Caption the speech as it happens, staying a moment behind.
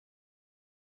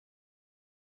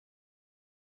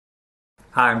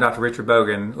Hi, I'm Dr. Richard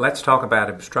Bogan. Let's talk about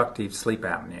obstructive sleep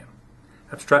apnea.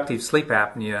 Obstructive sleep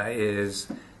apnea is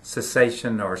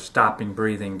cessation or stopping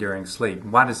breathing during sleep.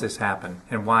 Why does this happen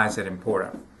and why is it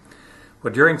important?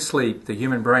 Well, during sleep, the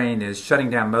human brain is shutting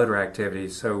down motor activity,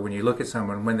 so when you look at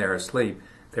someone when they're asleep,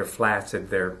 they're flaccid,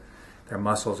 their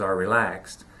muscles are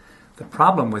relaxed. The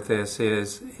problem with this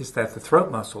is that the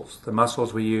throat muscles, the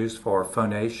muscles we use for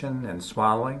phonation and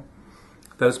swallowing,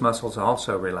 those muscles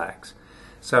also relax.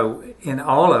 So in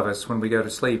all of us, when we go to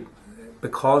sleep,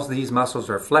 because these muscles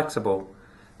are flexible,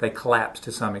 they collapse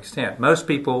to some extent. Most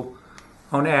people,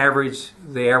 on average,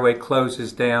 the airway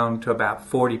closes down to about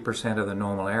 40% of the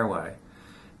normal airway.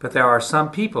 But there are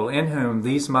some people in whom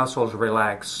these muscles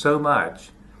relax so much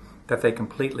that they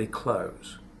completely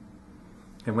close.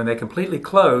 And when they completely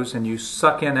close and you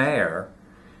suck in air,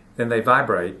 then they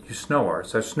vibrate, you snore.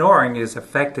 So snoring is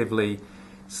effectively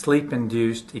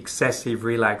sleep-induced excessive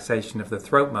relaxation of the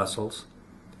throat muscles.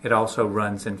 It also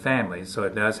runs in families, so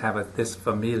it does have this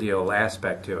familial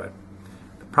aspect to it.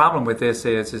 The problem with this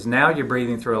is now you're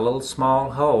breathing through a little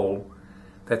small hole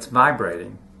that's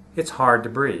vibrating. It's hard to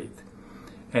breathe.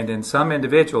 And in some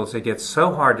individuals, it gets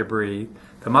so hard to breathe,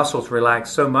 the muscles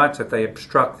relax so much that they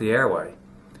obstruct the airway.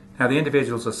 Now the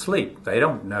individual's asleep. They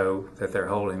don't know that they're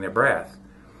holding their breath.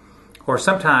 Or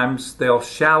sometimes they'll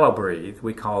shallow breathe.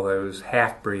 We call those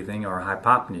half breathing or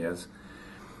hypopneas.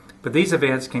 But these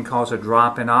events can cause a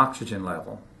drop in oxygen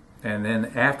level. And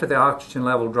then after the oxygen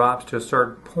level drops to a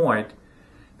certain point,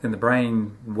 then the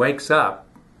brain wakes up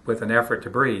with an effort to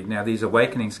breathe. Now these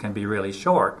awakenings can be really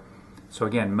short. So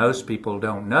again, most people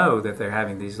don't know that they're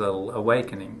having these little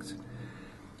awakenings.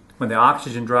 When the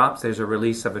oxygen drops, there's a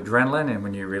release of adrenaline, and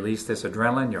when you release this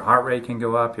adrenaline, your heart rate can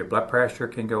go up, your blood pressure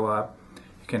can go up.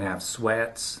 You can have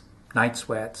sweats, night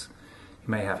sweats.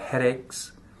 You may have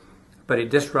headaches, but it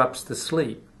disrupts the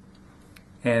sleep.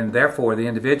 And therefore, the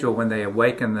individual, when they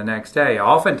awaken the next day,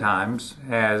 oftentimes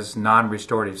has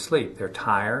non-restorative sleep. They're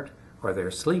tired or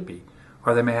they're sleepy,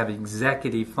 or they may have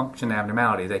executive function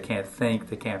abnormality. They can't think,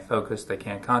 they can't focus, they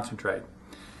can't concentrate.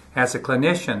 As a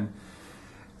clinician,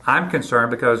 I'm concerned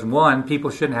because, one,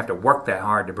 people shouldn't have to work that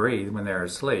hard to breathe when they're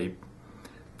asleep.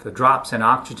 The drops in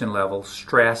oxygen levels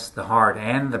stress the heart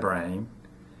and the brain,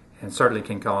 and certainly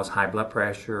can cause high blood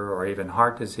pressure or even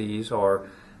heart disease or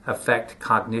affect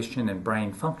cognition and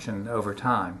brain function over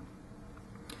time.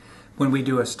 When we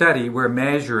do a study, we're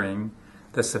measuring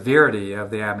the severity of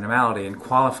the abnormality and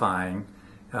qualifying.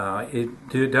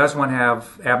 Does one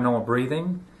have abnormal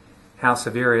breathing? How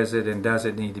severe is it, and does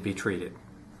it need to be treated?